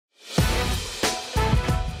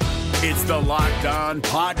It's the Locked On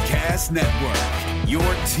Podcast Network, your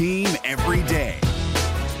team every day.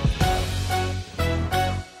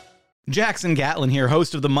 Jackson Gatlin here,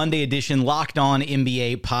 host of the Monday edition Locked On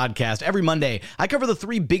NBA podcast. Every Monday, I cover the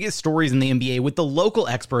three biggest stories in the NBA with the local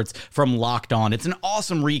experts from Locked On. It's an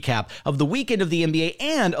awesome recap of the weekend of the NBA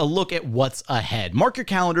and a look at what's ahead. Mark your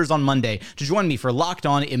calendars on Monday to join me for Locked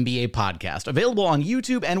On NBA podcast, available on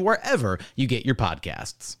YouTube and wherever you get your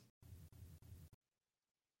podcasts.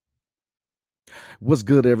 What's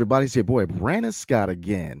good, everybody? It's your boy, Brandon Scott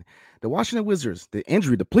again. The Washington Wizards, the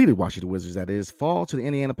injury-depleted Washington Wizards, that is, fall to the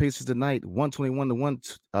Indiana Pacers tonight,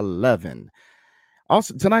 121-111.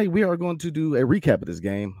 Also, tonight we are going to do a recap of this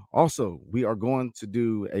game. Also, we are going to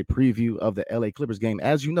do a preview of the LA Clippers game.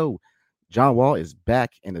 As you know, John Wall is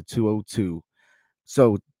back in the 202.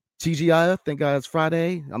 So, TGIF, thank God it's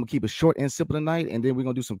Friday. I'm going to keep it short and simple tonight, and then we're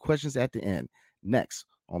going to do some questions at the end. Next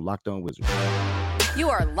on Locked On Wizards.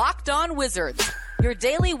 You are Locked On Wizards, your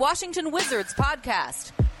daily Washington Wizards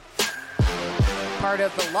podcast. Part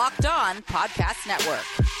of the Locked On Podcast Network,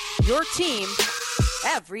 your team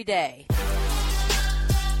every day.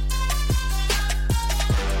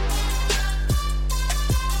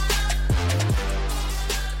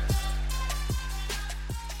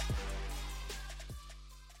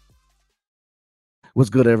 What's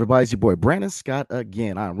good, everybody? It's your boy, Brandon Scott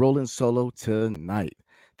again. I'm rolling solo tonight.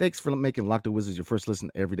 Thanks for making Locked On Wizards your first listen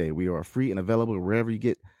every day. We are free and available wherever you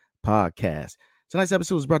get podcasts. Tonight's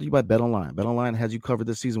episode is brought to you by BetOnline. BetOnline has you covered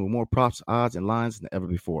this season with more props, odds, and lines than ever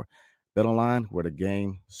before. BetOnline, where the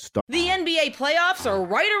game starts. The NBA playoffs are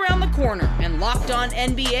right around the corner, and Locked On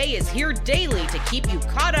NBA is here daily to keep you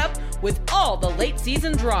caught up with all the late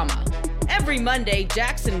season drama. Every Monday,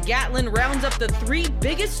 Jackson Gatlin rounds up the three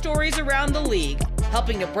biggest stories around the league,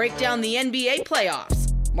 helping to break down the NBA playoffs.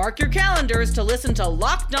 Mark your calendars to listen to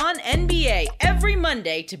Locked On NBA every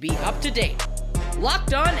Monday to be up to date.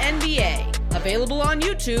 Locked On NBA, available on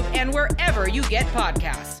YouTube and wherever you get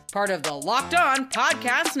podcasts. Part of the Locked On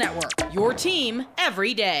Podcast Network, your team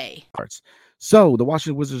every day. So the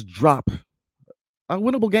Washington Wizards drop a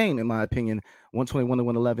winnable game, in my opinion,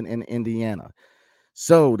 121-111 in Indiana.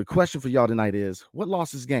 So the question for y'all tonight is, what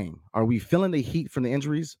lost this game? Are we feeling the heat from the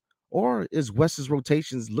injuries, or is West's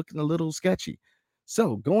rotations looking a little sketchy?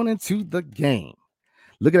 So going into the game,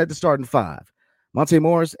 looking at the starting five, Monte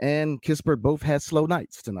Morris and Kispert both had slow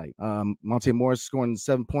nights tonight. Monte Morris scoring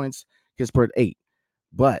 7 points, Kispert 8.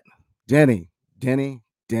 But Denny, the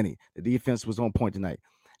defense was on point tonight.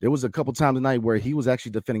 There was a couple times tonight where he was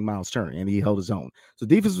actually defending Miles Turner, and he held his own. So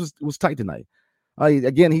defense was tight tonight.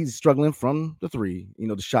 Again, he's struggling from the three. You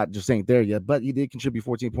know, the shot just ain't there yet, but he did contribute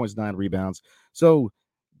 14 points, 9 rebounds. So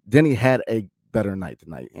Denny had a better night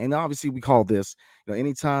tonight. And obviously we call this,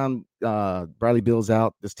 anytime Bradley Beal's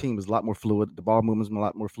out, this team is a lot more fluid. The ball movement is a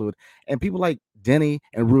lot more fluid. And people like Denny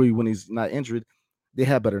and Rui, when he's not injured, they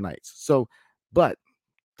have better nights. So, but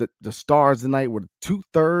the stars tonight were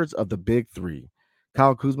 2/3 of the big three.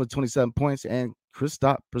 Kyle Kuzma, 27 points, and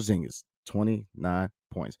Kristaps Porzingis, 29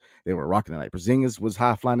 points. They were rocking tonight. Porzingis was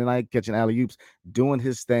high flying tonight, catching alley-oops, doing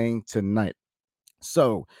his thing tonight.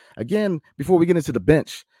 So, again, before we get into the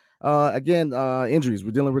bench, injuries.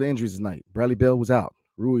 We're dealing with injuries tonight. Bradley Beal was out.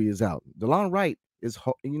 Rui is out. DeLon Wright is,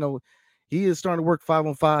 he is starting to work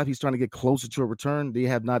 5-on-5. He's trying to get closer to a return. They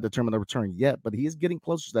have not determined a return yet, but he is getting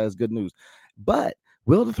closer to that. Is good news. But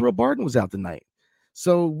Will the Thrill Barton was out tonight.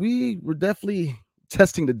 So we were definitely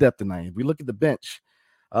testing the depth tonight. If we look at the bench,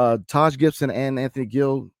 Taj Gibson and Anthony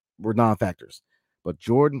Gill were non-factors. But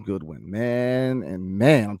Jordan Goodwin, man,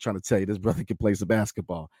 I'm trying to tell you, this brother can play some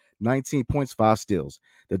basketball. 19 points, 5 steals.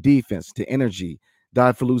 The defense, the energy,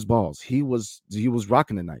 died for loose balls. He was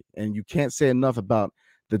rocking tonight, and you can't say enough about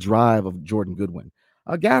the drive of Jordan Goodwin.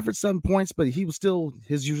 Gafford 7 points, but he was still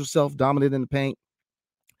his usual self, dominated in the paint.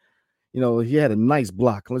 He had a nice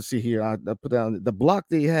block. Let's see here. I put down the block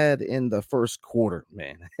they had in the first quarter,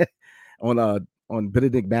 man, on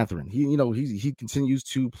Benedict Mathurin. He continues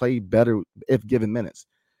to play better if given minutes.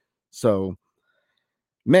 So,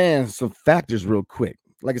 man, some factors real quick.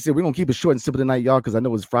 Like I said, we're going to keep it short and simple tonight, y'all, because I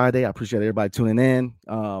know it's Friday. I appreciate everybody tuning in.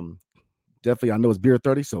 Definitely, I know it's Beer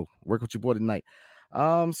 30, so work with your boy tonight.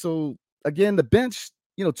 So, again, the bench,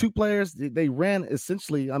 2 players, they ran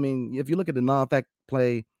essentially, if you look at the non-fact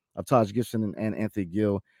play of Taj Gibson and Anthony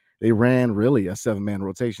Gill, they ran really a 7-man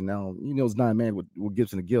rotation. Now, it's 9-man with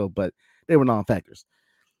Gibson and Gill, but they were non-factors.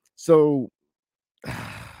 So,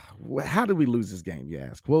 how did we lose this game, you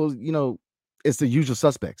ask? Well, it's the usual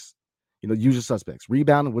suspects. Usual suspects.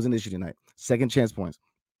 Rebounding was an issue tonight. Second chance points.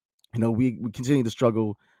 We continue to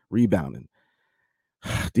struggle rebounding.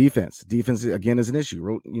 Defense again is an issue.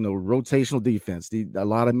 Rotational defense. A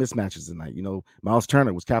lot of mismatches tonight. Miles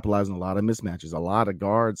Turner was capitalizing a lot of mismatches. A lot of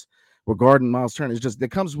guards were guarding Miles Turner. It's just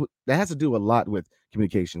that has to do a lot with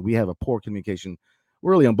communication. We have a poor communication,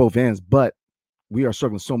 really on both ends, but we are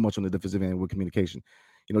struggling so much on the defensive end with communication.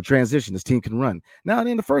 Transition. This team can run. Now,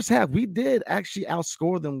 in the first half, we did actually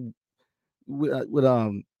outscore them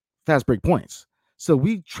with fast break points. So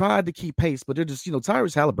we tried to keep pace, but they're just,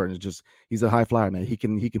 Tyrese Halliburton is he's a high flyer, man. He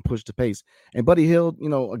can push the pace. And Buddy Hield,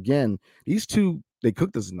 again, these two, they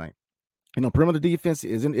cooked us tonight. Perimeter defense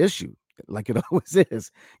is an issue, like it always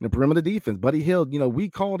is. Perimeter defense. Buddy Hield, we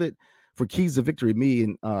called it for keys to victory, me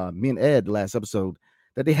and Ed last episode,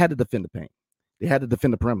 that they had to defend the paint. They had to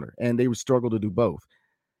defend the perimeter, and they struggled to do both.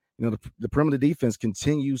 The perimeter defense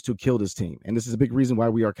continues to kill this team, and this is a big reason why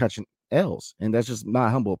we are catching L's, and that's just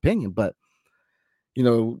my humble opinion, but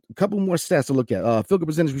a couple more stats to look at. Field goal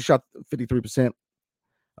percentage, we shot 53%.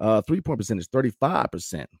 3-point percentage,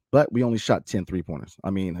 35%. But we only shot 10 3-pointers. I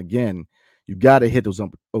mean, again, you got to hit those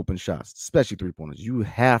open shots, especially 3-pointers. You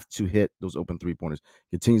have to hit those open 3-pointers.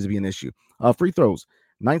 Continues to be an issue. Free throws,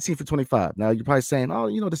 19 for 25. Now, you're probably saying,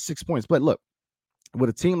 the 6 points. But look, with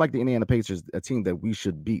a team like the Indiana Pacers, a team that we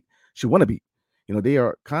should want to beat, they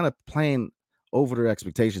are kind of playing over their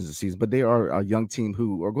expectations this season, but they are a young team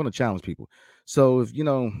who are going to challenge people. So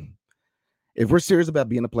if we're serious about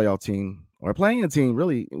being a playoff team or playing a team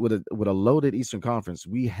really with a loaded Eastern Conference,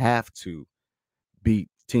 we have to beat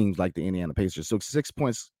teams like the Indiana Pacers. So 6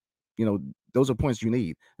 points, those are points you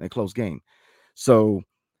need in a close game. So,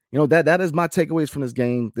 that is my takeaways from this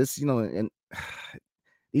game. This, and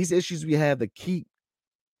these issues we have that keep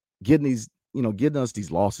getting us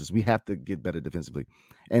these losses. We have to get better defensively.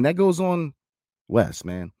 And that goes on Wes,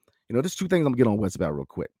 man. There's two things I'm going to get on Wes about real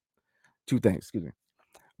quick. Two things, excuse me.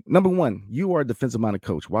 Number one, you are a defensive-minded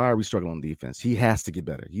coach. Why are we struggling on defense? He has to get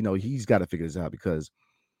better. He's got to figure this out because,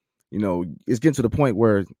 it's getting to the point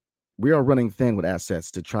where we are running thin with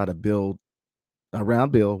assets to try to build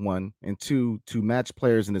around Bill, one, and two, to match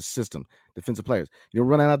players in the system, defensive players. You're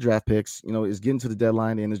running out of draft picks. It's getting to the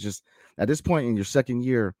deadline, and it's just at this point in your second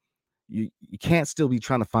year, you can't still be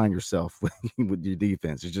trying to find yourself with your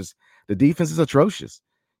defense. It's just the defense is atrocious.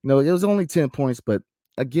 It was only 10 points, but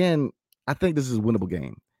again, I think this is a winnable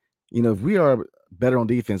game. If we are better on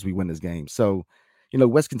defense, we win this game. So,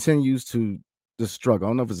 West continues to struggle. I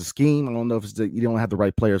don't know if it's a scheme. I don't know if it's you don't have the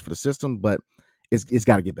right players for the system, but it's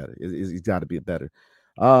got to get better. It's got to be better.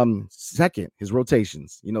 Second, his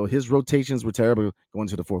rotations. His rotations were terrible going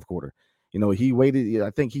to the fourth quarter. He waited. I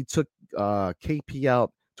think he took KP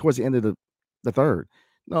out towards the end of the third.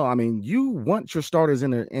 No, I mean, you want your starters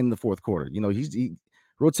in the fourth quarter.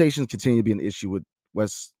 Rotations continue to be an issue with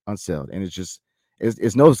Wes Unseld, and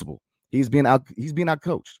it's noticeable. He's being out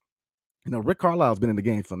coached. Rick Carlisle's been in the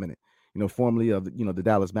game for a minute. Formerly of the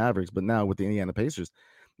Dallas Mavericks, but now with the Indiana Pacers,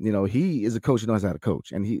 he is a coach who knows how to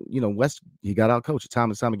coach. And West, he got out coached time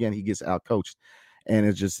and time again. He gets out coached, and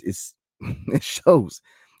it shows.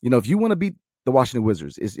 If you want to beat the Washington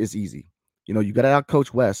Wizards, it's easy. You got to out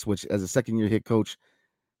coach West, which as a second year head coach,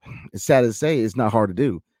 it's sad to say it's not hard to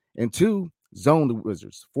do. And two, zone the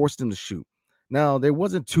Wizards, force them to shoot. Now, there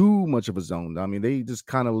wasn't too much of a zone. I mean, they just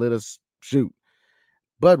kind of let us shoot.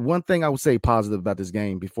 But one thing I would say positive about this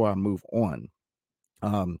game before I move on,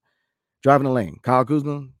 driving the lane. Kyle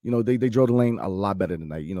Kuzma, they drove the lane a lot better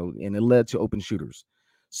tonight, and it led to open shooters.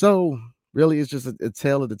 So, really, it's just a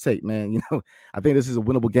tale of the tape, man. I think this is a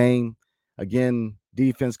winnable game. Again,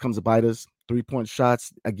 defense comes to bite us. 3-point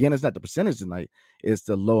shots. Again, it's not the percentage tonight. It's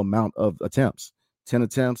the low amount of attempts. 10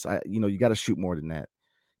 attempts. You got to shoot more than that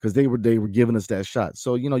because they were giving us that shot.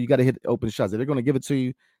 So, you got to hit open shots. If they're going to give it to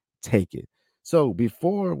you, take it. So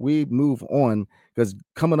before we move on, because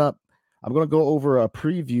coming up, I'm going to go over a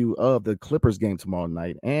preview of the Clippers game tomorrow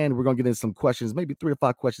night, and we're going to get in some questions, maybe 3 or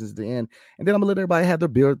 5 questions at the end, and then I'm going to let everybody have their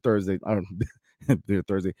beer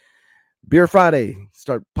Beer Friday,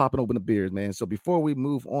 start popping open the beers, man. So before we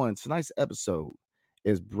move on, tonight's episode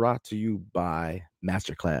is brought to you by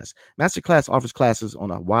Masterclass. Masterclass offers classes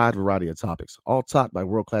on a wide variety of topics, all taught by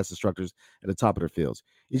world-class instructors at the top of their fields.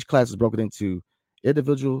 Each class is broken into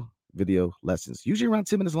individual video lessons, usually around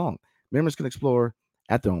 10 minutes long. Members can explore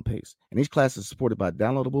at their own pace, and each class is supported by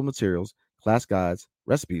downloadable materials, class guides,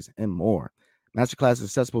 recipes, and more. Masterclass is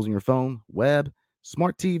accessible on your phone, web,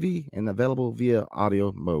 smart TV, and available via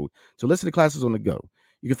audio mode. So listen to classes on the go.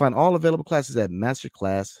 You can find all available classes at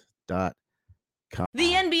masterclass.com.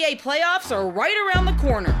 The NBA playoffs are right around the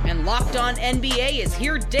corner, and Locked On NBA is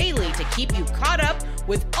here daily to keep you caught up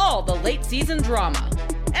with all the late season drama.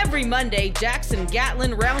 Every Monday, Jackson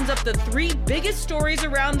Gatlin rounds up the 3 biggest stories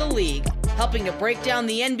around the league, helping to break down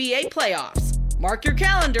the NBA playoffs. Mark your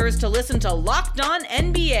calendars to listen to Locked On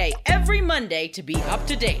NBA every Monday to be up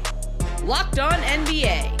to date. Locked On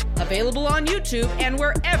NBA, available on YouTube and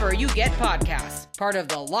wherever you get podcasts. Part of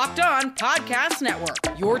the Locked On Podcast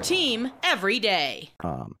Network, your team every day.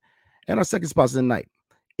 And our second spot of the night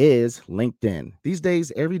is LinkedIn. These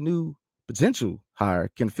days, every new potential hire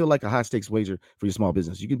can feel like a high-stakes wager for your small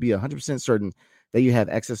business. You can be 100% certain that you have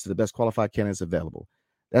access to the best qualified candidates available.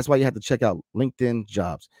 That's why you have to check out LinkedIn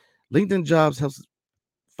Jobs. LinkedIn Jobs helps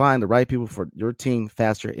find the right people for your team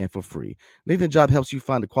faster and for free. LinkedIn Job helps you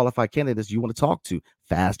find the qualified candidates you want to talk to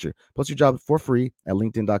faster. Post your job for free at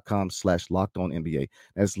linkedin.com/lockedonnba.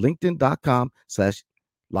 That's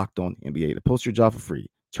linkedin.com/lockedonnba to post your job for free.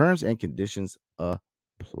 Terms and conditions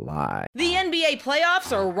apply. The NBA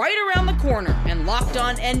playoffs are right around the corner, and Locked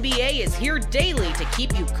On NBA is here daily to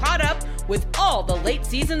keep you caught up with all the late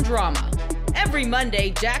season drama. Every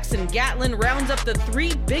Monday, Jackson Gatlin rounds up the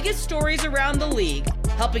 3 biggest stories around the league,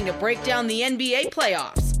 helping to break down the NBA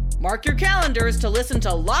playoffs. Mark your calendars to listen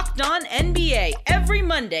to Locked On NBA every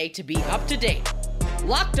Monday to be up to date.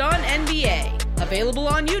 Locked On NBA, available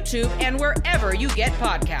on YouTube and wherever you get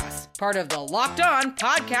podcasts. Part of the Locked On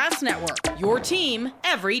Podcast Network, your team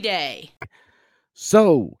every day.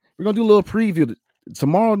 So we're going to do a little preview.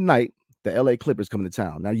 Tomorrow night, the LA Clippers coming to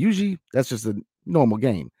town. Now, usually that's just a normal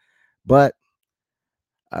game, but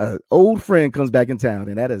an old friend comes back in town,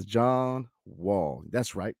 and that is John Wall.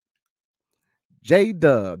 That's right.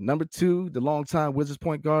 J-Dub, number 2, the longtime Wizards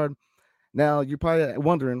point guard. Now, you're probably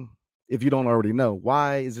wondering, if you don't already know,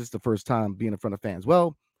 why is this the first time being in front of fans?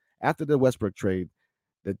 Well, after the Westbrook trade,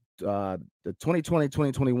 the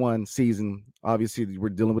 2020-2021 season, obviously we're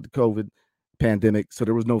dealing with the COVID pandemic, so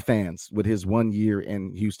there was no fans with his 1 year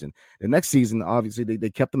in Houston. The next season, obviously, they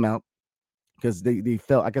kept him out because they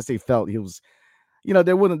felt, I guess they felt he was,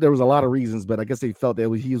 there was a lot of reasons, but I guess they felt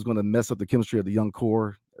that he was going to mess up the chemistry of the young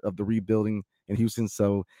core of the rebuilding in Houston,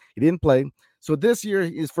 so he didn't play. So this year,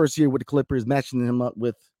 his first year with the Clippers, matching him up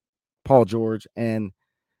with Paul George and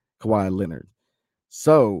Kawhi Leonard.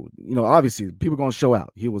 So, obviously, people are going to show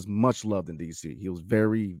out. He was much loved in D.C. He was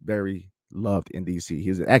very, very loved in D.C. He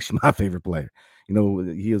is actually my favorite player.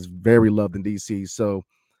 He is very loved in D.C. So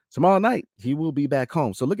tomorrow night, he will be back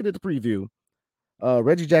home. So looking at the preview,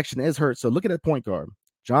 Reggie Jackson is hurt. So looking at point guard,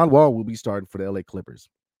 John Wall will be starting for the LA Clippers.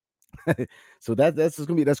 So that's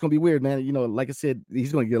going to be weird, man. Like I said,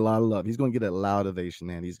 he's going to get a lot of love. He's going to get a loud ovation,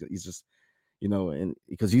 man. He's just, and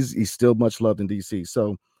because he's still much loved in DC.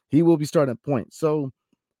 So he will be starting at point. So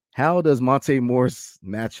how does Monte Morris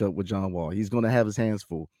match up with John Wall? He's going to have his hands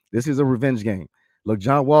full. This is a revenge game. Look,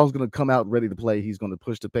 John Wall's going to come out ready to play. He's going to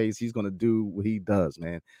push the pace. He's going to do what he does,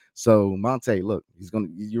 man. So Monte, look,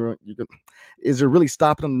 you're is it really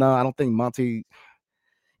stopping him? No, I don't think Monte.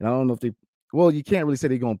 I don't know if you can't really say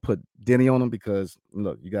they're going to put Denny on him because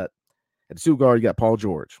look, you got at the 2 guard, you got Paul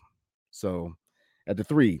George. So at the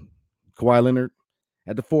 3, Kawhi Leonard.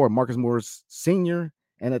 At the 4, Marcus Morris Sr.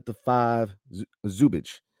 And at the 5,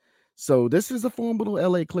 Zubac. So this is a formidable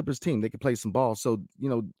LA Clippers team. They can play some ball. So, we're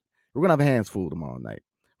going to have hands full tomorrow night.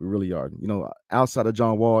 We really are. Outside of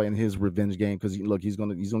John Wall and his revenge game, because he's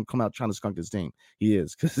going to come out trying to skunk this team. He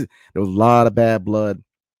is, because there was a lot of bad blood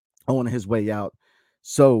on his way out.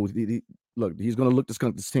 So he's going to look to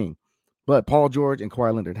skunk this team. But Paul George and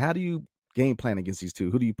Kawhi Leonard, how do you game plan against these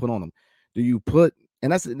two? Who do you put on them? Do you put,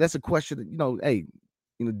 and that's a question that,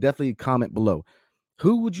 definitely comment below.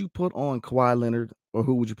 Who would you put on Kawhi Leonard or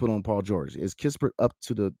who would you put on Paul George? Is Kispert up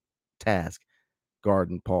to the task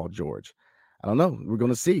guarding Paul George? I don't know. We're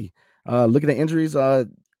going to see. Looking at injuries,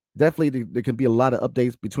 definitely there could be a lot of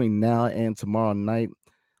updates between now and tomorrow night.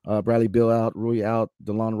 Bradley Beal out, Rui out,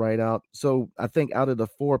 DeLon Wright out. So I think out of the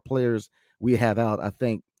 4 players we have out, I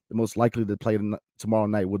think the most likely to play tomorrow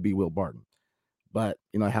night would be Will Barton. But,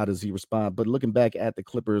 how does he respond? But looking back at the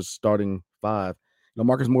Clippers starting 5,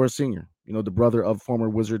 Marcus Morris Sr., the brother of former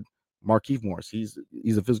Wizard Markieff Morris. He's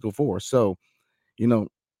a physical force. So,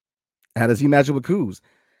 how does he match up with Kuz?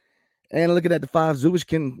 And looking at the 5, Zubac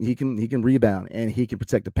can rebound and he can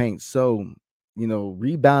protect the paint. So,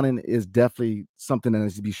 rebounding is definitely something that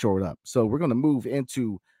needs to be shored up. So we're going to move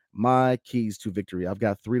into my keys to victory. I've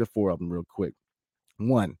got 3 to 4 of them real quick.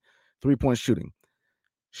 1, 3-point shooting.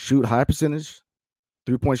 Shoot high percentage,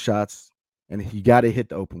 3-point shots, and you got to hit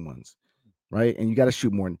the open ones, right? And you got to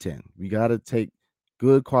shoot more than 10. You got to take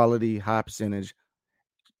good quality, high percentage,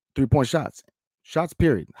 3-point shots. Shots,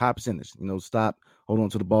 period. High percentage. Stop, hold on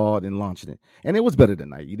to the ball, then launching it. And it was better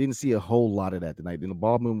tonight. You didn't see a whole lot of that tonight. The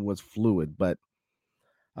ball movement was fluid. But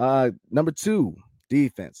number 2,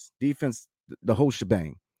 defense. Defense, the whole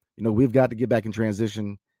shebang. We've got to get back in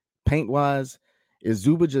transition, paint-wise, is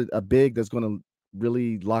Zubac a big that's going to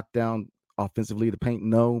really lock down offensively the paint?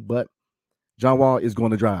 No, but John Wall is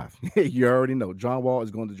going to drive. You already know. John Wall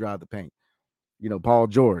is going to drive the paint. Paul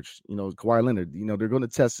George, Kawhi Leonard, they're going to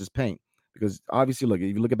test his paint because obviously, look,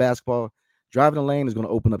 if you look at basketball, driving the lane is going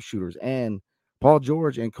to open up shooters. And Paul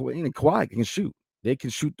George and Kawhi can shoot. They can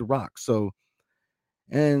shoot the rock. So,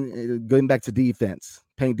 and going back to defense,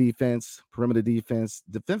 paint defense, perimeter defense,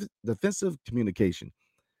 defensive communication.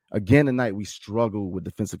 Again, tonight we struggle with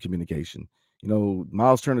defensive communication.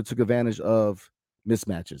 Miles Turner took advantage of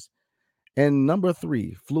mismatches. And number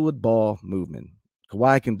 3, fluid ball movement.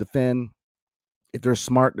 Kawhi can defend. If they're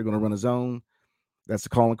smart, they're going to run a zone. That's the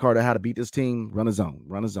calling card of how to beat this team. Run a zone.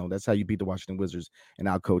 That's how you beat the Washington Wizards and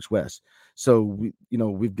out Coach West. So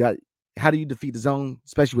we've got, how do you defeat the zone,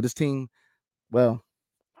 especially with this team? Well,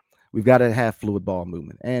 we've got to have fluid ball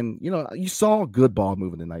movement. And you saw good ball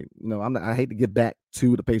movement tonight. I hate to get back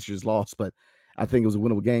to the Pacers loss, but I think it was a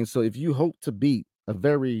winnable game. So if you hope to beat a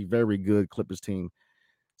very, very good Clippers team,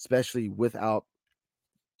 especially without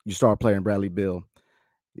your star player in Bradley Beal,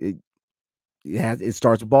 it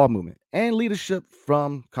starts with ball movement and leadership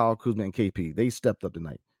from Kyle Kuzma and KP. They stepped up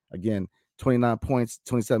tonight. Again, 29 points,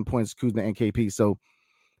 27 points, Kuzma and KP. So,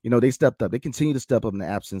 they stepped up. They continue to step up in the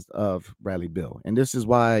absence of Bradley Beal. And this is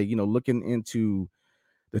why, looking into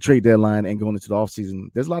the trade deadline and going into the offseason,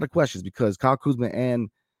 there's a lot of questions because Kyle Kuzma and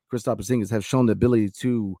Kristaps Porzingis have shown the ability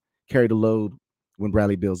to carry the load when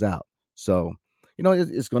Bradley Beal's out. So,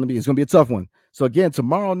 it's going to be a tough one. So again,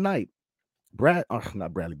 tomorrow night,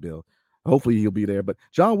 not Bradley Beal. Hopefully he'll be there, but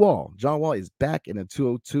John Wall is back in the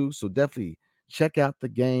 202. So definitely check out the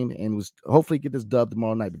game and hopefully get this dub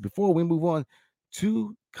tomorrow night. But before we move on,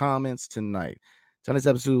 2 comments tonight. Tonight's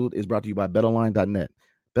episode is brought to you by BetOnline.net.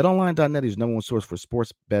 BetOnline.net is number 1 source for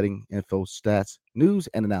sports betting info, stats, news,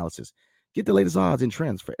 and analysis. Get the latest odds and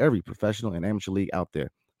trends for every professional and amateur league out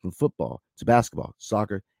there, from football to basketball,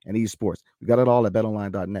 soccer, and esports. We got it all at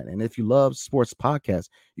BetOnline.net. And if you love sports podcasts,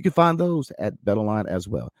 you can find those at BetOnline as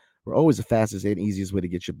well. We're always the fastest and easiest way to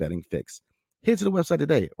get your betting fix. Head to the website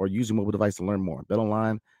today or use your mobile device to learn more.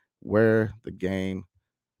 BetOnline, where the game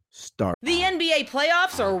starts. The NBA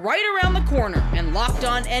playoffs are right around the corner, and Locked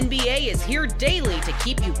On NBA is here daily to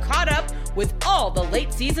keep you caught up with all the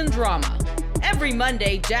late season drama. Every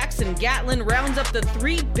Monday, Jackson Gatlin rounds up the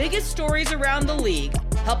 3 biggest stories around the league,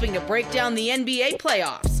 helping to break down the NBA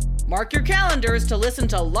playoffs. Mark your calendars to listen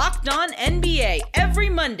to Locked On NBA every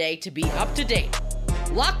Monday to be up to date.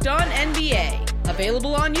 Locked On NBA,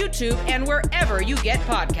 available on YouTube and wherever you get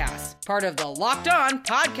podcasts. Part of the Locked On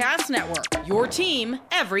Podcast Network, your team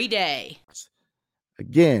every day.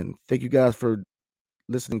 Again, thank you guys for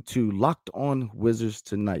listening to Locked On Wizards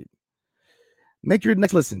tonight. Make your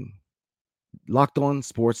next listen Locked On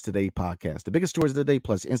Sports Today podcast. The biggest stories of the day,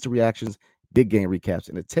 plus instant reactions, big game recaps,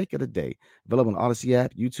 and the take of the day. Available on Odyssey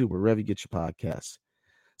app, YouTube, wherever you get your podcasts.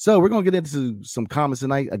 So we're going to get into some comments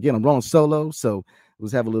tonight. Again, I'm rolling solo, so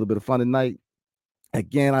let's have a little bit of fun tonight.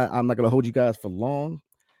 Again, I'm not going to hold you guys for long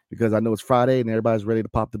because I know it's Friday and everybody's ready to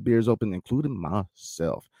pop the beers open, including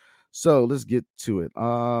myself. So let's get to it.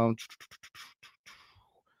 All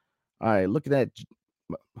right, looking at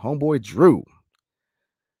homeboy Drew.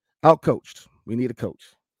 Outcoached. We need a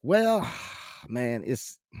coach. Well, man,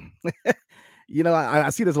 it's I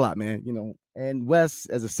see this a lot, man. And Wes,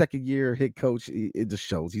 as a second-year head coach, it just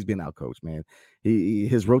shows he's been outcoached, man.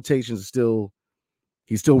 His rotations are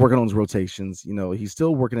he's still working on his rotations. He's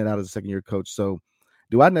still working it out as a second-year coach. So,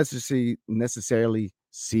 do I necessarily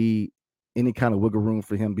see any kind of wiggle room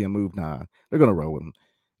for him being moved? Nah, they're gonna roll with him.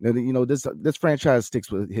 This franchise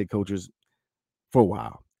sticks with head coaches for a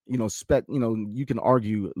while. You can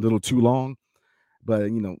argue a little too long, but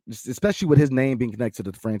especially with his name being connected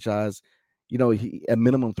to the franchise. He at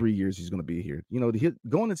minimum 3 years he's going to be here.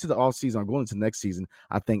 Going into the off season or going into next season,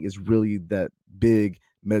 I think is really that big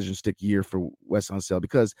measuring stick year for Wes Unseld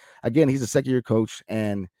because again, he's a second year coach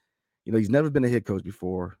and he's never been a head coach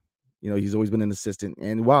before. He's always been an assistant.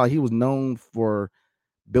 And while he was known for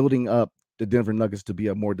building up the Denver Nuggets to be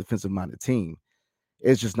a more defensive minded team,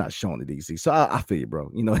 it's just not showing at DC. So I feel you,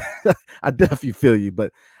 bro. I definitely feel you,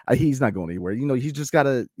 but he's not going anywhere. He's got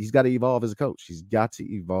to evolve as a coach. He's got to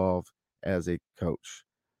evolve as a coach.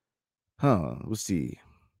 We'll see.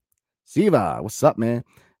 Siva, what's up, man?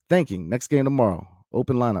 Thinking next game tomorrow.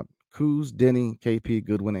 Open lineup. Kuz, Denny, KP,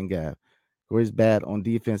 Goodwin, and Gav. Corey's bad on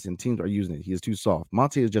defense and teams are using it. He is too soft.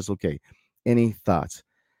 Monte is just okay. Any thoughts?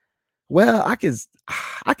 Well, I can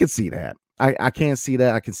see that. I can see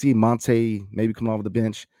that. I can see Monte maybe coming off the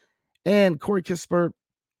bench. And Corey Kispert,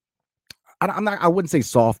 I wouldn't say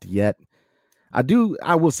soft yet.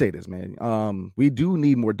 I will say this, man. We do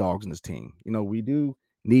need more dogs in this team. We do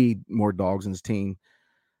need more dogs in this team.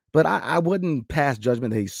 But I wouldn't pass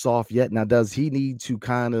judgment that he's soft yet. Now, does he need to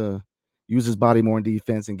kind of use his body more in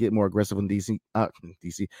defense and get more aggressive in defense?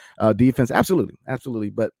 Absolutely.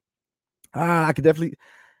 But I could definitely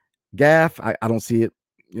Gaff. I don't see it.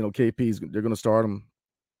 KP's they're going to start him.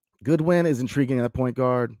 Goodwin is intriguing at point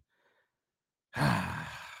guard.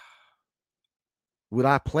 Would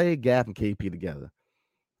I play Gaff and KP together?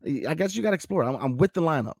 I guess you got to explore. I'm with the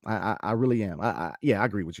lineup. I really am. I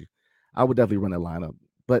agree with you. I would definitely run that lineup.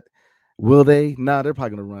 But will they? Nah, they're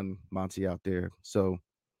probably going to run Monty out there. So,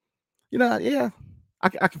 yeah, I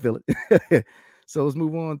can feel it. So let's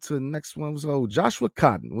move on to the next one. So Joshua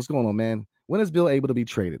Cotton, what's going on, man? When is Bill able to be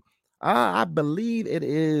traded? I believe it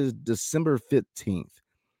is December 15th.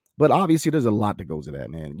 But obviously, there's a lot that goes to that,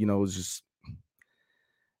 man. It's just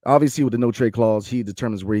obviously with the no trade clause, he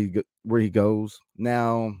determines where he goes.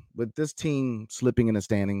 Now, with this team slipping in the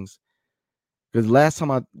standings, because last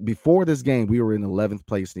time before this game, we were in 11th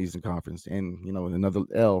place in the Eastern Conference and, in another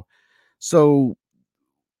L. So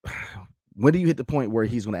when do you hit the point where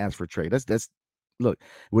he's going to ask for a trade? That's look,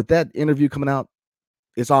 with that interview coming out,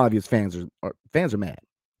 it's obvious fans are mad.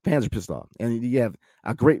 Fans are pissed off. And you have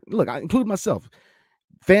a great look, I include myself.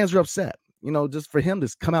 Fans are upset, just for him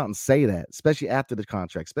to come out and say that, especially after the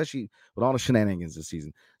contract, especially with all the shenanigans this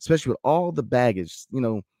season, especially with all the baggage,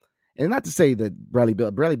 and not to say that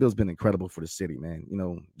Bradley Bill's been incredible for the city, man,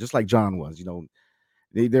 just like John was,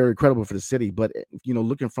 they're incredible for the city. But,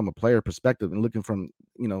 looking from a player perspective and looking from,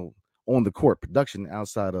 on the court production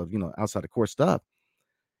outside of the court stuff,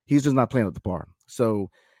 he's just not playing at the par. So,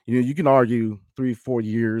 you can argue 3-4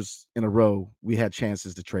 years in a row, we had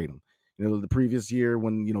chances to trade him. The previous year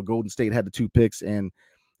when, Golden State had the 2 picks and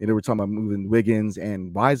they were talking about moving Wiggins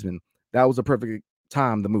and Wiseman, that was a perfect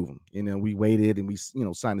time to move him. We waited and we,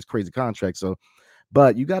 signed this crazy contract. So,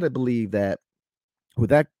 but you got to believe that with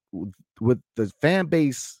the fan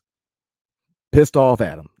base pissed off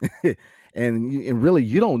at him and really,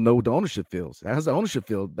 you don't know what the ownership feels. How's the ownership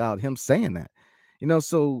feel about him saying that?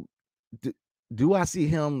 So do I see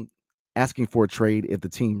him asking for a trade if the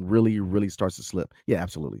team really, really starts to slip? Yeah,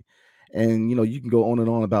 absolutely. And, you can go on and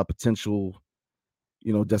on about potential,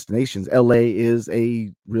 destinations. LA is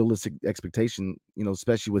a realistic expectation,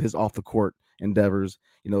 especially with his off the court endeavors.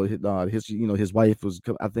 His wife was,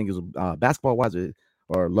 I think, is Basketball Wives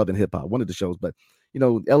or Love and Hip Hop, one of the shows. But,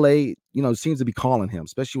 LA, seems to be calling him,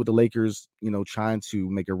 especially with the Lakers, trying to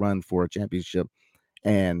make a run for a championship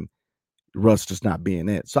and Russ just not being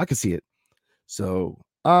it. So I can see it. So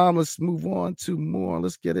let's move on to more.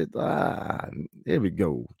 Let's get it. There we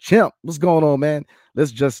go. Chimp, what's going on, man?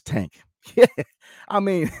 Let's just tank. Yeah, I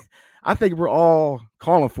mean, I think we're all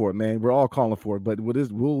calling for it, man. We're all calling for it. But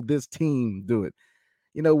will this team do it?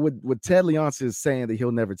 With Ted Leonsis is saying that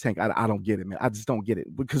he'll never tank. I don't get it, man. I just don't get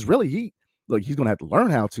it. Because really, he's going to have to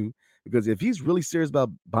learn how to. Because if he's really serious about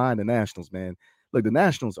buying the Nationals, man, look, the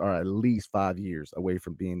Nationals are at least 5 years away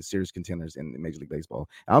from being serious contenders in Major League Baseball.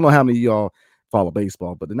 I don't know how many of y'all follow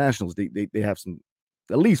baseball, but the Nationals, they have some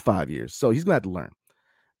at least 5 years. So he's gonna have to learn.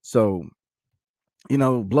 So,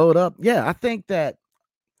 blow it up. Yeah, I think that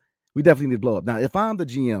we definitely need to blow up. Now, if I'm the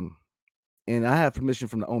GM and I have permission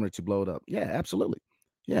from the owner to blow it up, yeah, absolutely.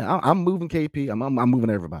 Yeah, I'm moving KP. I'm moving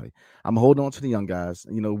everybody. I'm holding on to the young guys.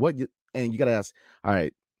 And you gotta ask, all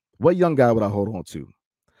right, what young guy would I hold on to?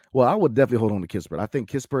 Well, I would definitely hold on to Kispert. I think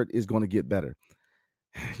Kispert is going to get better.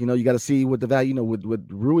 You got to see what the value, with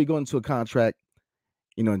Rui going to a contract,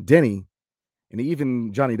 and Denny, and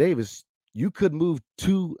even Johnny Davis, you could move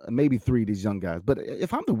 2, maybe 3 of these young guys. But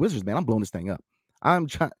if I'm the Wizards, man, I'm blowing this thing up. I'm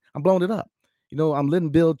blowing it up. I'm letting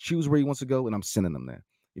Bill choose where he wants to go, and I'm sending him there.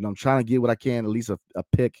 I'm trying to get what I can, at least a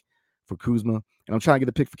pick for Kuzma, and I'm trying to get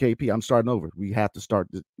a pick for KP. I'm starting over. We got to start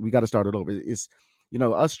it over. It's,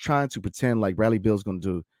 us trying to pretend like Bradley Bill's going to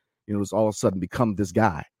do, it's all of a sudden become this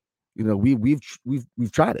guy. We've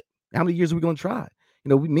tried it. How many years are we going to try?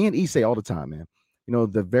 Me and E say all the time, man.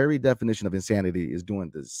 The very definition of insanity is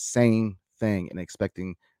doing the same thing and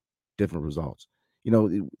expecting different results.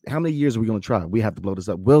 How many years are we going to try? We have to blow this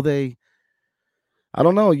up. Will they? I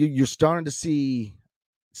don't know. You're starting to see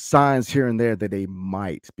signs here and there that they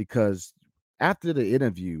might, because after the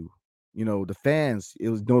interview, the fans, it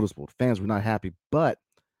was noticeable. The fans were not happy, but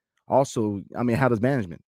also, I mean, how does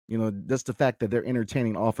management? Just the fact that they're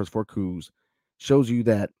entertaining offers for Kuz shows you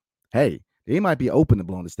that, hey, they might be open to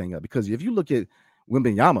blowing this thing up. Because if you look at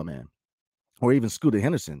Wembanyama, man, or even Scooter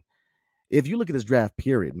Henderson, if you look at this draft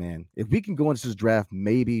period, man, if we can go into this draft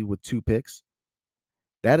maybe with 2 picks,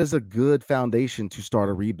 that is a good foundation to start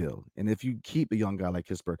a rebuild. And if you keep a young guy like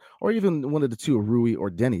Kispert, or even one of the two, Rui or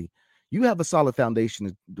Denny, you have a solid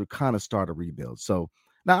foundation to kind of start a rebuild. So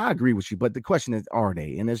now I agree with you, but the question is, are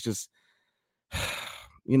they? And it's just,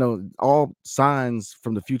 all signs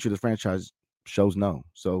from the future of the franchise shows no.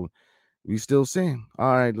 So we still seeing.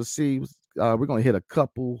 All right, let's see. We're going to hit a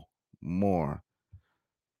couple more.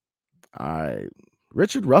 All right.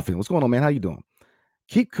 Richard Ruffin, what's going on, man? How you doing?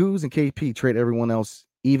 Keep Kuz and KP, trade everyone else,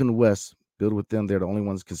 even West, build with them. They're the only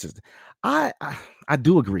ones consistent. I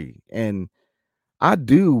do agree. And I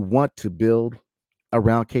do want to build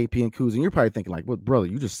around KP and Kuz. And you're probably thinking like, well, brother,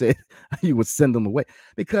 you just said you would send them away,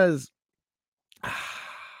 because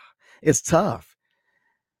it's tough.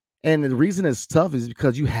 And the reason it's tough is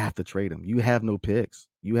because you have to trade them. You have no picks.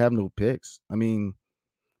 I mean,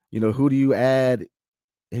 who do you add?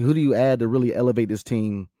 Who do you add to really elevate this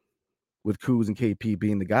team with Kuz and KP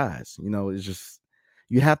being the guys? It's just,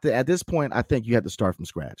 you have to, at this point, I think you have to start from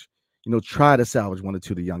scratch. Try to salvage one or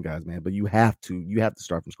two of the young guys, man, but you have to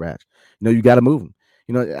start from scratch. You got to move them.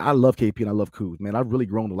 I love KP and I love Kuz, man. I've really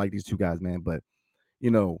grown to like these two guys, man, but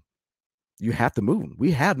you have to move them.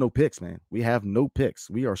 We have no picks, man. We have no picks.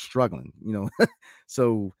 We are struggling,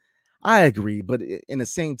 So I agree, but in the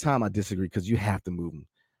same time, I disagree, because you have to move them.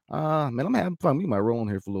 Man, I'm having fun. We might roll on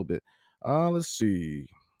here for a little bit. Let's see.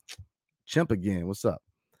 Chimp again. What's up?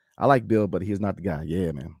 I like Bill, but he's not the guy.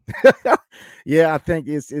 Yeah, man. Yeah, I think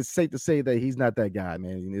it's safe to say that he's not that guy,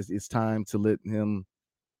 man. It's time to let him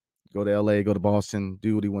go to LA, go to Boston,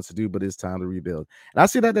 do what he wants to do, but it's time to rebuild. And I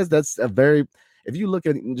see that that's a very, if you look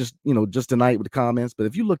at just tonight with the comments, but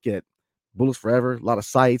if you look at Bullets Forever, a lot of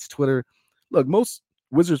sites, Twitter, look, most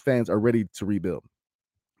Wizards fans are ready to rebuild.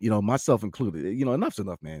 Myself included. Enough's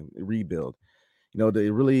enough, man. Rebuild. They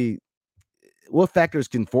really, what factors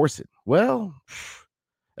can force it? Well,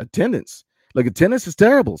 attendance. Like, attendance is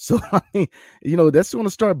terrible. So I mean, that's going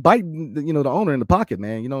to start biting, the owner in the pocket,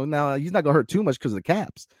 man. Now he's not going to hurt too much because of the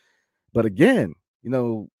caps. But again, if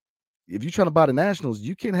you're trying to buy the Nationals,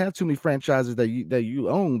 you can't have too many franchises that you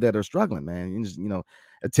own that are struggling, man.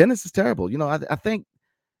 Attendance is terrible. I think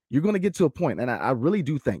you're going to get to a point, and I really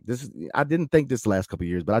do think this. I didn't think this the last couple of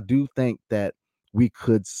years, but I do think that we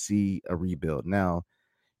could see a rebuild. Now,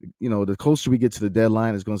 the closer we get to the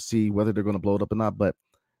deadline is going to see whether they're going to blow it up or not. But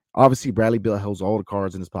obviously, Bradley Beal holds all the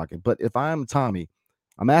cards in his pocket. But if I'm Tommy,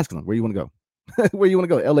 I'm asking him, where you want to go? Where you want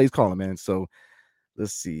to go? LA's calling, man. So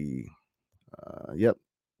let's see. Yep.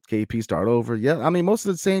 KP start over. Yeah. I mean, most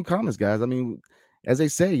of the same comments, guys. I mean, as they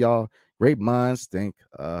say, y'all, great minds think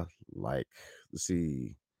like. Let's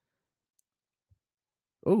see.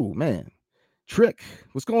 Oh, man. Trick.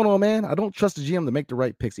 What's going on, man? I don't trust the GM to make the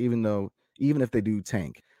right picks, even if they do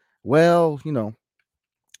tank. Well,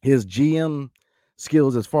 his GM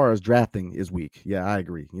skills as far as drafting is weak. Yeah, I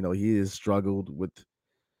agree. He has struggled with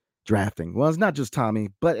drafting. Well, it's not just Tommy,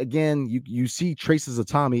 but again, you see traces of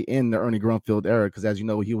Tommy in the Ernie Grunfeld era, because as you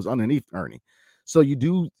know, he was underneath Ernie. So you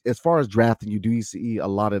do, as far as drafting, you do see a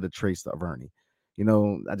lot of the trace of Ernie.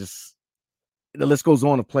 The list goes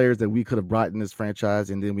on of players that we could have brought in this franchise,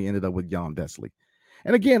 and then we ended up with Jan Vesley.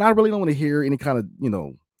 And again, I really don't want to hear any kind of,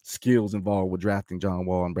 skills involved with drafting John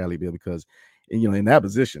Wall and Bradley Beal, because, in that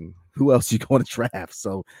position, who else you going to draft?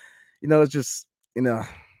 So, it's just,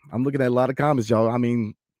 I'm looking at a lot of comments, y'all. I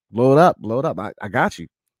mean, blow it up. I got you.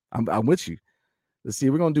 I'm with you. Let's see.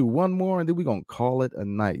 We're going to do one more, and then we're going to call it a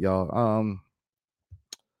night, y'all.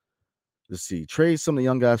 Let's see. Trade some of the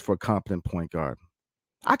young guys for a competent point guard.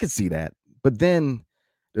 I could see that. But then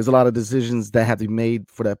there's a lot of decisions that have to be made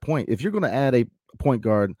for that point. If you're going to add a point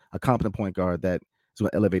guard, a competent point guard that is going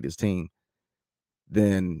to elevate his team,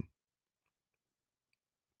 then,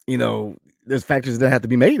 there's factors that have to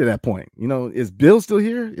be made at that point. Is Bill still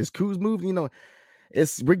here? Is Kuz moved?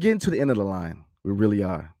 We're getting to the end of the line. We really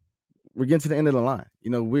are. We're getting to the end of the line.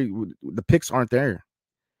 The picks aren't there.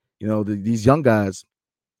 These young guys,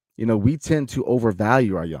 we tend to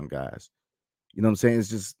overvalue our young guys. You know what I'm saying? It's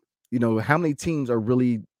just, how many teams are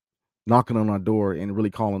really knocking on our door and really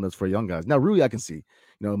calling us for young guys? Now, Rui, I can see,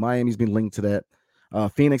 Miami's been linked to that.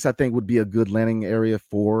 Phoenix, I think, would be a good landing area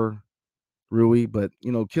for Rui, but,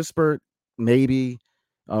 Kispert, maybe,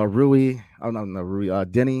 Rui, Rui,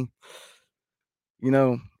 Denny,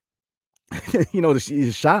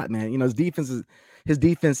 his shot, man, his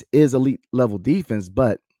defense is elite level defense,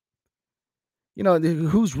 but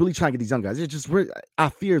who's really trying to get these young guys? It's just, I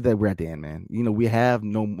fear that we're at the end, man. We have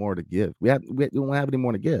no more to give. We don't have any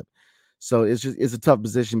more to give. So it's a tough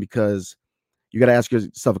position, because you got to ask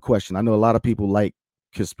yourself a question. I know a lot of people like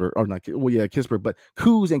Kispert, or not, well, yeah, Kispert, but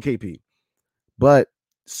Kuz and KP. But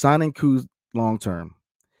signing Kuz long term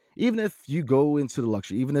Even if you go into the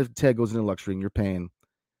luxury, even if Ted goes into luxury and you're paying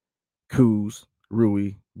Kuz,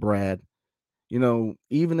 Rui, Brad,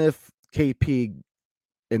 even if KP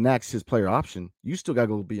enacts his player option, you still got to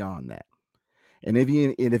go beyond that. And if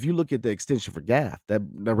you look at the extension for Gaff, that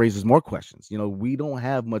raises more questions. We don't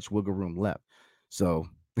have much wiggle room left. So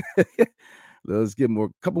let's get a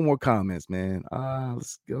couple more comments, man.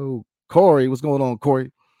 Let's go. Corey, what's going on,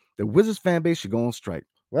 Corey? The Wizards fan base should go on strike.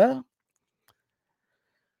 Well,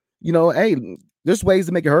 hey, there's ways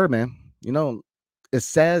to make it heard, man. As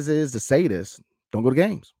sad as it is to say this, don't go to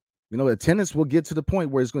games. Attendance will get to the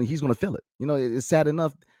point where he's going to feel it. It's sad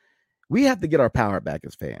enough. We have to get our power back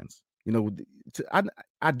as fans.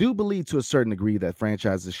 I do believe to a certain degree that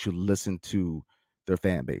franchises should listen to their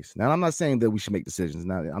fan base. Now, I'm not saying that we should make decisions.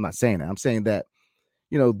 Now, I'm not saying that. I'm saying that,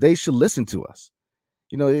 they should listen to us.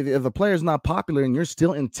 If a player is not popular and you're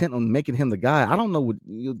still intent on making him the guy, I don't know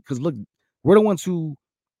because look, we're the ones who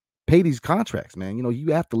pay these contracts, man.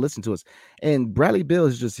 You have to listen to us. And Bradley Beal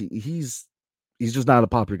is just he's just not a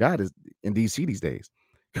popular guy in DC these days.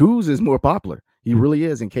 Kuz is more popular. He really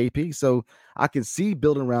is in KP. So I can see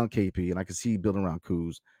building around KP and I can see building around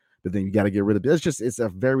Kuz, but then you got to get rid of it. It's a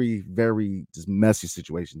very, very just messy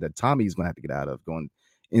situation that Tommy's going to have to get out of going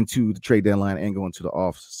into the trade deadline and going to the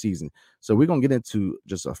off season. So we're going to get into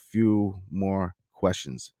just a few more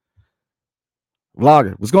questions.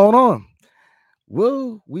 Vlogger, what's going on?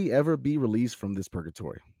 Will we ever be released from this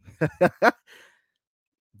purgatory?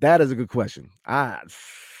 That is a good question. I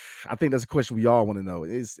think that's a question we all want to know.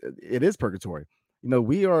 It is purgatory.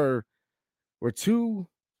 We're too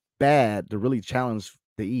bad to really challenge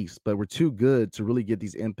the East, but we're too good to really get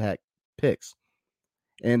these impact picks.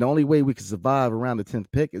 And the only way we can survive around the 10th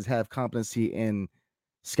pick is have competency in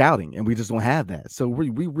scouting, and we just don't have that. So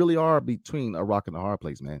we really are between a rock and a hard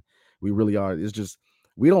place, man. We really are. It's just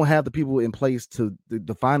we don't have the people in place to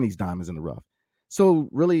find these diamonds in the rough. So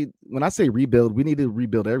really, when I say rebuild, we need to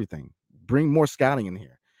rebuild everything. Bring more scouting in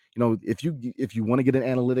here. If you want to get in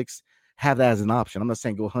analytics, have that as an option. I'm not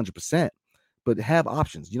saying go 100%, but have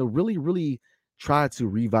options. Really, really try to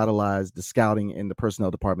revitalize the scouting and the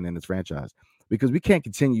personnel department in this franchise, because we can't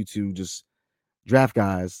continue to just draft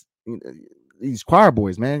guys, these choir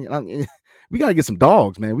boys, man. We got to get some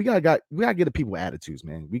dogs, man. We got to get the people with attitudes,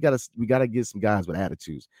 man. We got to get some guys with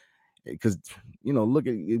attitudes, because look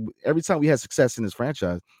at every time we had success in this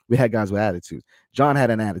franchise, we had guys with attitudes. John had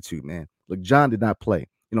an attitude, man. Look, John did not play.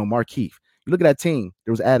 Markeith. You look at that team,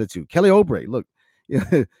 there was attitude. Kelly Oubre, look,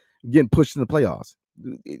 getting pushed in the playoffs.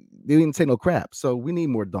 They didn't take no crap. So we need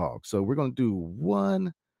more dogs. So we're going to do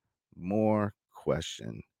one more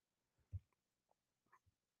question.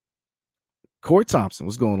 Corey Thompson,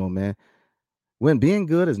 what's going on, man? When being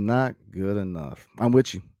good is not good enough. I'm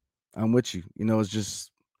with you. It's just,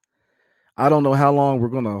 I don't know how long we're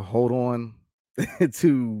going to hold on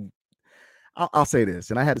to. I'll say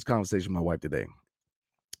this, and I had this conversation with my wife today.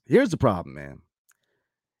 Here's the problem, man.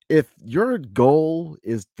 If your goal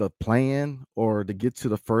is the plan or to get to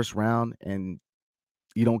the first round and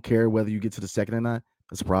you don't care whether you get to the second or not,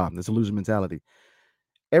 that's a problem. That's a loser mentality.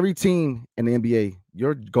 Every team in the NBA,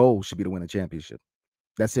 your goal should be to win a championship.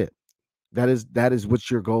 That's it. That is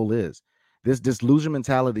what your goal is. This loser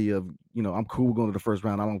mentality of, I'm cool going to the first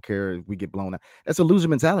round. I don't care if we get blown out. That's a loser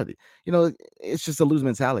mentality. It's just a loser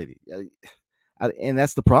mentality. And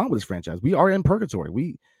that's the problem with this franchise. We are in purgatory.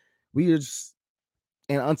 We are just,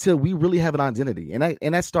 and until we really have an identity, and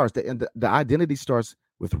that starts, the identity starts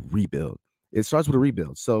with rebuild. It starts with a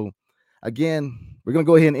rebuild. So again, we're going to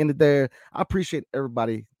go ahead and end it there. I appreciate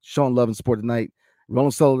everybody showing love and support tonight.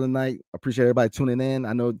 Rolling solo tonight. I appreciate everybody tuning in.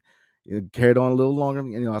 I know it carried on a little longer.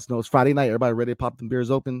 I know it's Friday night. Everybody ready to pop them beers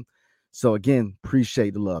open. So again,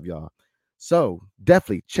 appreciate the love, y'all. So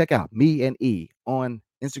definitely check out me and E on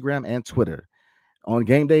Instagram and Twitter. On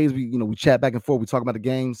game days, we chat back and forth. We talk about the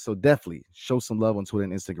games. So definitely show some love on Twitter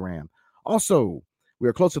and Instagram. Also, we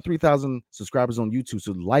are close to 3,000 subscribers on YouTube.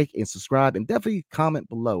 So like and subscribe and definitely comment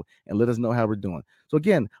below and let us know how we're doing. So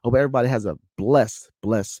again, hope everybody has a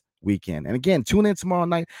blessed weekend. And again, tune in tomorrow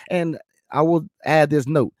night. And I will add this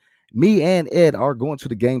note. Me and Ed are going to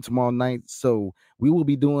the game tomorrow night. So we will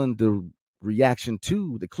be doing the reaction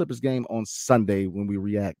to the Clippers game on Sunday when we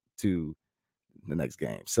react to the next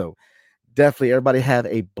game. So definitely everybody have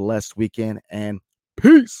a blessed weekend and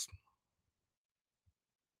peace.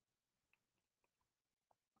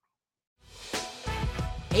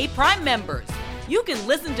 Hey, Prime members, you can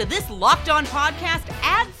listen to this Locked On podcast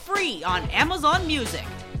ad-free on Amazon Music.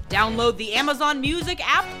 Download the Amazon Music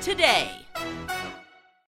app today.